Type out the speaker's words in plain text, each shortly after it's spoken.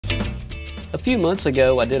A few months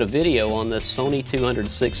ago, I did a video on this Sony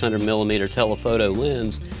 200-600mm telephoto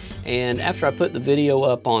lens, and after I put the video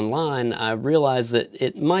up online, I realized that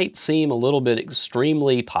it might seem a little bit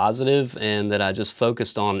extremely positive and that I just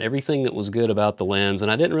focused on everything that was good about the lens,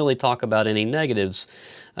 and I didn't really talk about any negatives,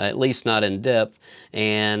 at least not in depth.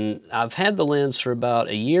 And I've had the lens for about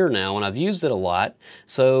a year now, and I've used it a lot,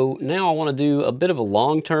 so now I want to do a bit of a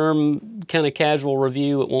long-term kind of casual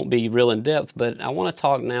review. It won't be real in depth, but I want to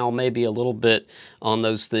talk now maybe a little bit on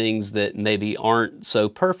those things that maybe aren't so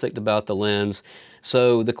perfect about the lens.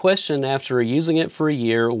 So the question after using it for a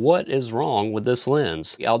year, what is wrong with this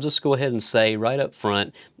lens? I'll just go ahead and say right up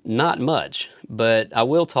front, not much, but I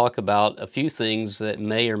will talk about a few things that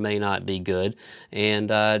may or may not be good, and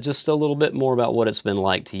just a little bit more about what it's been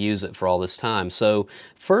like to use it for all this time. So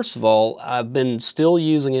first of all, I've been still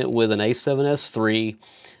using it with an A7S III,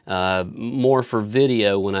 more for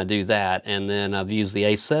video when I do that, and then I've used the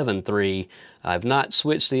A7 III. I've not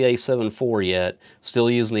switched the A7 IV yet,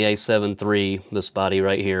 still using the A7 III, this body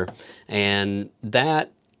right here, and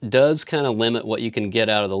that does kind of limit what you can get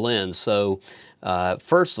out of the lens. So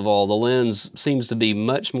first of all, the lens seems to be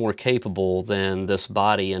much more capable than this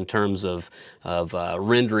body in terms of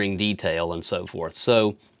rendering detail and so forth.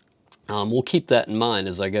 So we'll keep that in mind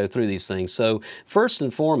as I go through these things. So first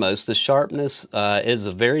and foremost, the sharpness is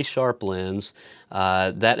a very sharp lens.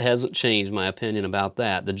 That hasn't changed my opinion about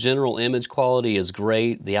that. The general image quality is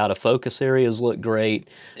great. The out of focus areas look great.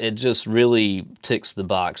 It just really ticks the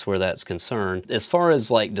box where that's concerned. As far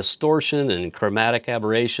as like distortion and chromatic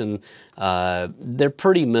aberration, they're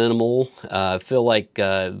pretty minimal. I feel like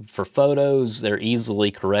for photos, they're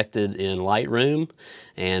easily corrected in Lightroom.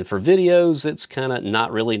 And for videos, it's kind of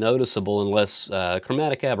not really noticeable unless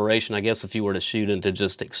chromatic aberration, I guess if you were to shoot into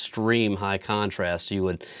just extreme high contrast, you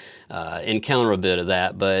would encounter a bit of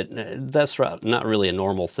that, but that's not really a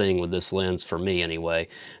normal thing with this lens for me anyway.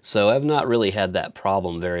 So I've not really had that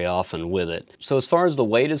problem very often with it. So as far as the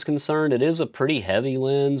weight is concerned, it is a pretty heavy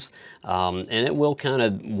lens, and it will kind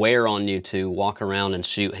of wear on you to walk around and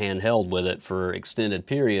shoot handheld with it for extended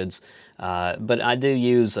periods. But I do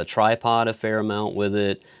use a tripod a fair amount with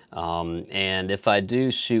it, and if I do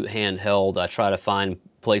shoot handheld, I try to find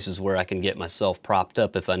places where I can get myself propped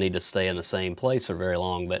up if I need to stay in the same place for very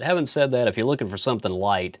long. But having said that, if you're looking for something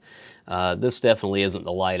light, this definitely isn't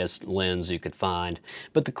the lightest lens you could find.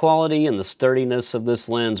 But the quality and the sturdiness of this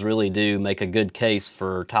lens really do make a good case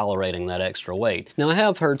for tolerating that extra weight. Now, I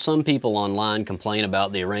have heard some people online complain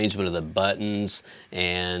about the arrangement of the buttons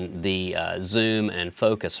and the zoom and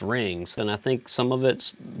focus rings, and I think some of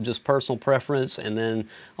it's just personal preference, and then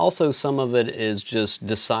also some of it is just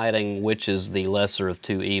deciding which is the lesser of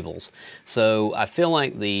two evils. So I feel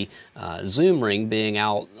like the zoom ring being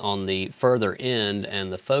out on the further end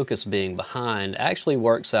and the focus being behind actually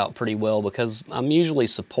works out pretty well, because I'm usually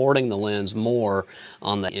supporting the lens more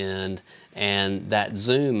on the end, and that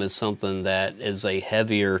zoom is something that is a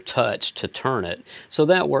heavier touch to turn it. So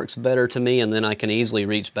that works better to me, and then I can easily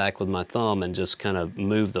reach back with my thumb and just kind of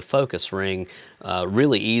move the focus ring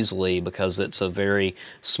really easily, because it's a very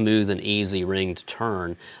smooth and easy ring to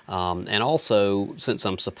turn. And also, since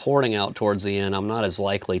I'm supporting out towards the end, I'm not as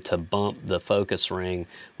likely to bump the focus ring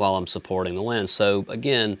while I'm supporting the lens. So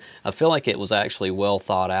again, I feel like it was actually well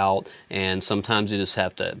thought out, and sometimes you just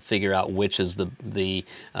have to figure out which is the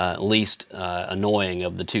least annoying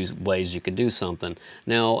of the two ways you could do something.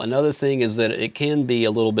 Now, another thing is that it can be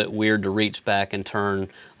a little bit weird to reach back and turn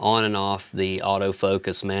on and off the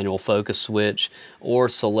autofocus manual focus switch, or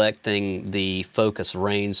selecting the focus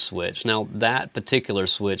range switch. Now, that particular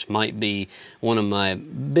switch might be one of my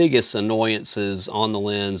biggest annoyances on the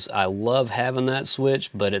lens. I love having that switch,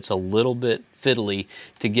 but it's a little bit fiddly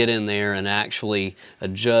to get in there and actually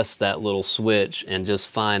adjust that little switch and just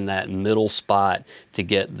find that middle spot to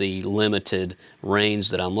get the limited range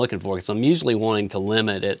that I'm looking for, because I'm usually wanting to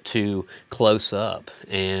limit it to close up,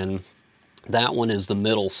 and that one is the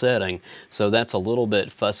middle setting, so that's a little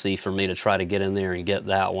bit fussy for me to try to get in there and get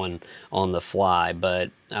that one on the fly, but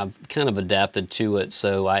I've kind of adapted to it,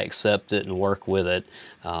 so I accept it and work with it.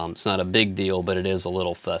 It's not a big deal, but it is a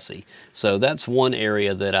little fussy. So that's one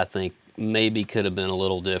area that I think maybe could have been a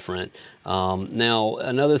little different. Now,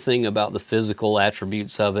 another thing about the physical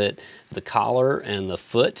attributes of it, the collar and the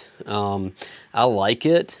foot, I like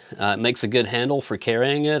it. It makes a good handle for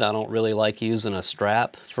carrying it. I don't really like using a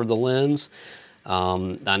strap for the lens.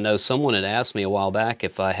 I know someone had asked me a while back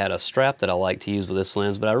if I had a strap that I like to use with this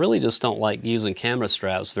lens, but I really just don't like using camera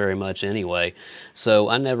straps very much anyway, so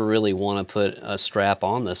I never really want to put a strap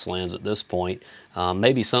on this lens at this point.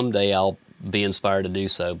 Maybe someday I'll be inspired to do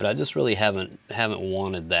so, but I just really haven't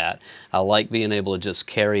wanted that. I like being able to just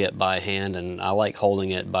carry it by hand, and I like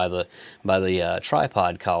holding it by the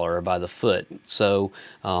tripod collar or by the foot. So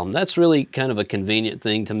that's really kind of a convenient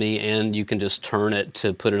thing to me, and you can just turn it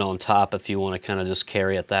to put it on top if you want to kind of just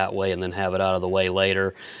carry it that way and then have it out of the way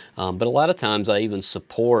later. But a lot of times I even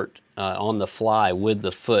support on the fly with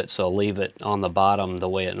the foot, so I'll leave it on the bottom the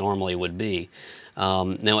way it normally would be.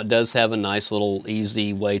 Now it does have a nice little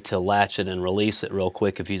easy way to latch it and release it real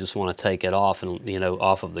quick if you just want to take it off and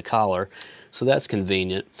off of the collar, so that's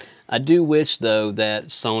convenient. I do wish though that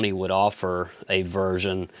Sony would offer a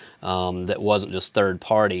version that wasn't just third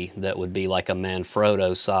party, that would be like a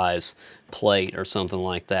Manfrotto size plate or something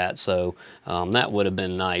like that, so that would have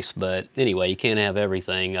been nice. But anyway, you can't have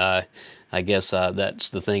everything. I guess that's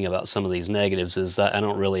the thing about some of these negatives, is that I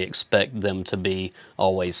don't really expect them to be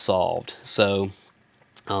always solved. So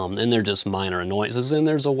and they're just minor annoyances, and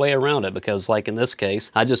there's a way around it, because like in this case,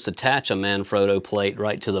 I just attach a Manfrotto plate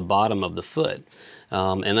right to the bottom of the foot.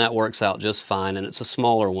 And that works out just fine, and it's a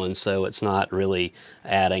smaller one, so it's not really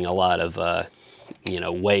adding a lot of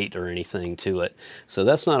weight or anything to it. So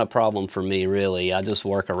that's not a problem for me, really. I just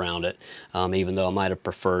work around it, even though I might have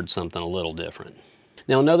preferred something a little different.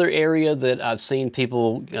 Now, another area that I've seen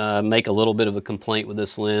people make a little bit of a complaint with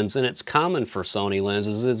this lens, and it's common for Sony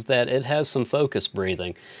lenses, is that it has some focus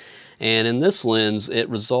breathing. And in this lens, it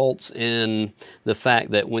results in the fact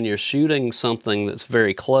that when you're shooting something that's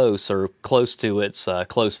very close or close to its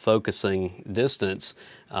close focusing distance,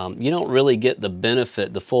 you don't really get the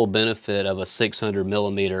benefit, the full benefit of a 600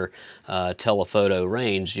 millimeter telephoto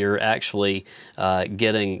range. You're actually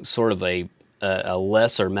getting sort of a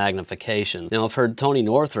lesser magnification. Now, I've heard Tony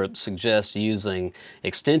Northrup suggest using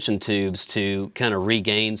extension tubes to kind of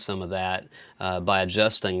regain some of that by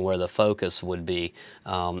adjusting where the focus would be.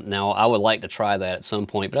 Now, I would like to try that at some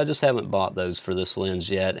point, but I just haven't bought those for this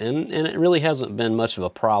lens yet, and it really hasn't been much of a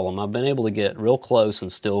problem. I've been able to get real close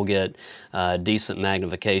and still get decent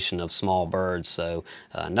magnification of small birds, so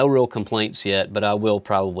no real complaints yet, but I will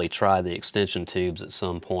probably try the extension tubes at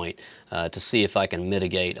some point to see if I can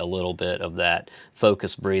mitigate a little bit of that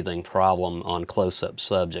focus breathing problem on close-up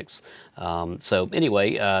subjects. So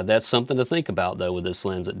anyway, that's something to think about though with this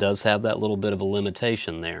lens. It does have that little bit of a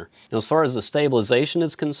limitation there. Now, as far as the stabilization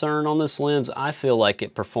is concerned on this lens, I feel like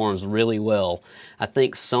it performs really well. I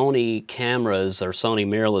think Sony cameras, or Sony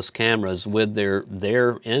mirrorless cameras, with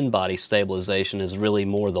their in-body stabilization is really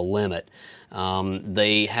more the limit.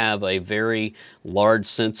 They have a very large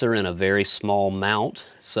sensor and a very small mount,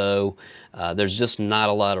 so there's just not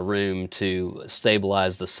a lot of room to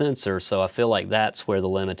stabilize the sensor, so I feel like that's where the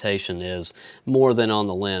limitation is more than on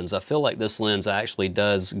the lens. I feel like this lens actually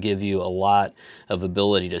does give you a lot of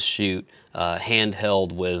ability to shoot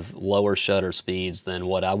handheld with lower shutter speeds than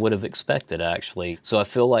what I would have expected, actually. So I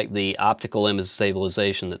feel like the optical image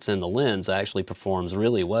stabilization that's in the lens actually performs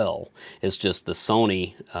really well. It's just the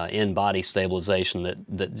Sony in-body stabilization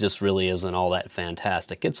that just really isn't all that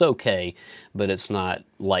fantastic. It's okay, but it's not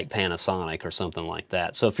like Panasonic or something like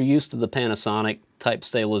that. So if you're used to the Panasonic type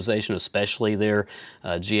stabilization, especially their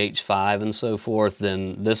GH5 and so forth,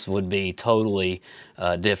 then this would be totally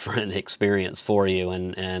different experience for you,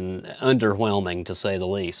 and underwhelming to say the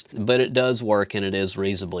least. But it does work, and it is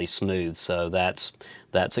reasonably smooth, so that's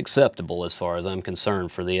acceptable as far as I'm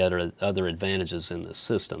concerned for the other advantages in this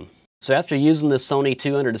system. So after using this Sony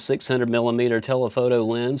 200 to 600 millimeter telephoto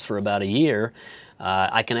lens for about a year,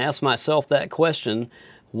 I can ask myself that question: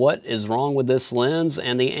 what is wrong with this lens?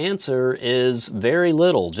 And the answer is very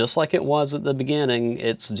little. Just like it was at the beginning,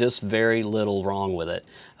 it's just very little wrong with it.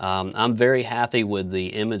 I'm very happy with the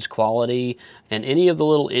image quality, and any of the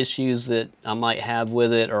little issues that I might have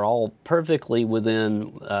with it are all perfectly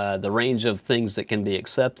within the range of things that can be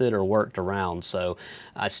accepted or worked around. So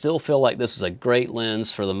I still feel like this is a great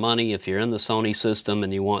lens for the money if you're in the Sony system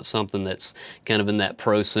and you want something that's kind of in that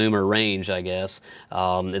prosumer range, I guess.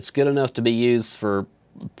 It's good enough to be used for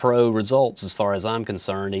pro results as far as I'm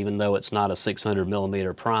concerned, even though it's not a 600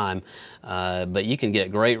 millimeter prime. But you can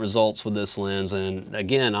get great results with this lens, and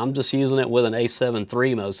again, I'm just using it with an A7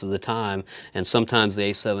 III most of the time, and sometimes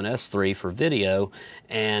the A7S III for video,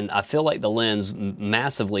 and I feel like the lens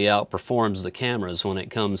massively outperforms the cameras when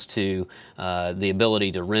it comes to the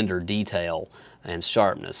ability to render detail and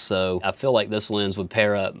sharpness. So I feel like this lens would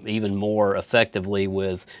pair up even more effectively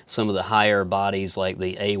with some of the higher bodies like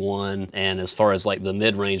the A1, and as far as like the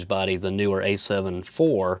mid-range body, the newer A7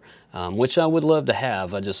 IV which I would love to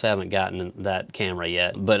have. I just haven't gotten that camera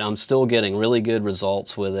yet, but I'm still getting really good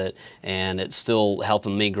results with it, and it's still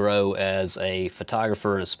helping me grow as a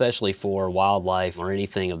photographer, and especially for wildlife or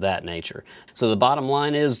anything of that nature. So the bottom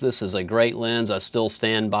line is, this is a great lens. I still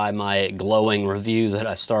stand by my glowing review that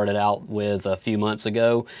I started out with a few months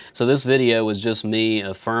ago. So this video was just me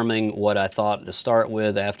affirming what I thought to start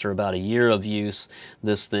with. After about a year of use,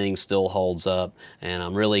 this thing still holds up, and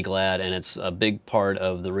I'm really glad, and it's a big part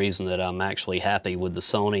of the reason that I'm actually happy with the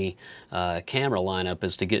Sony camera lineup,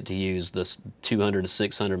 is to get to use this 200 to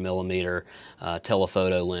 600 millimeter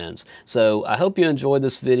telephoto lens. So I hope you enjoyed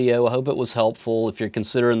this video. I hope it was helpful. If you're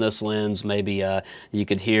considering this lens, maybe you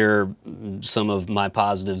could hear some of my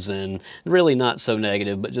positives, and really not so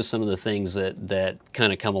negative, but just some of the things that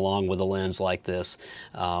kind of come along with a lens like this.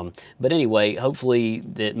 But anyway, hopefully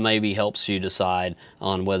it maybe helps you decide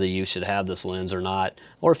on whether you should have this lens or not.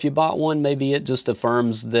 Or if you bought one, maybe it just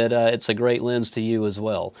affirms that it's a great lens to you as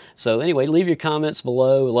well. So anyway, leave your comments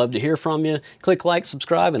below. I'd love to hear from you. Click like,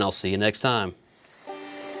 subscribe, and I'll see you next time.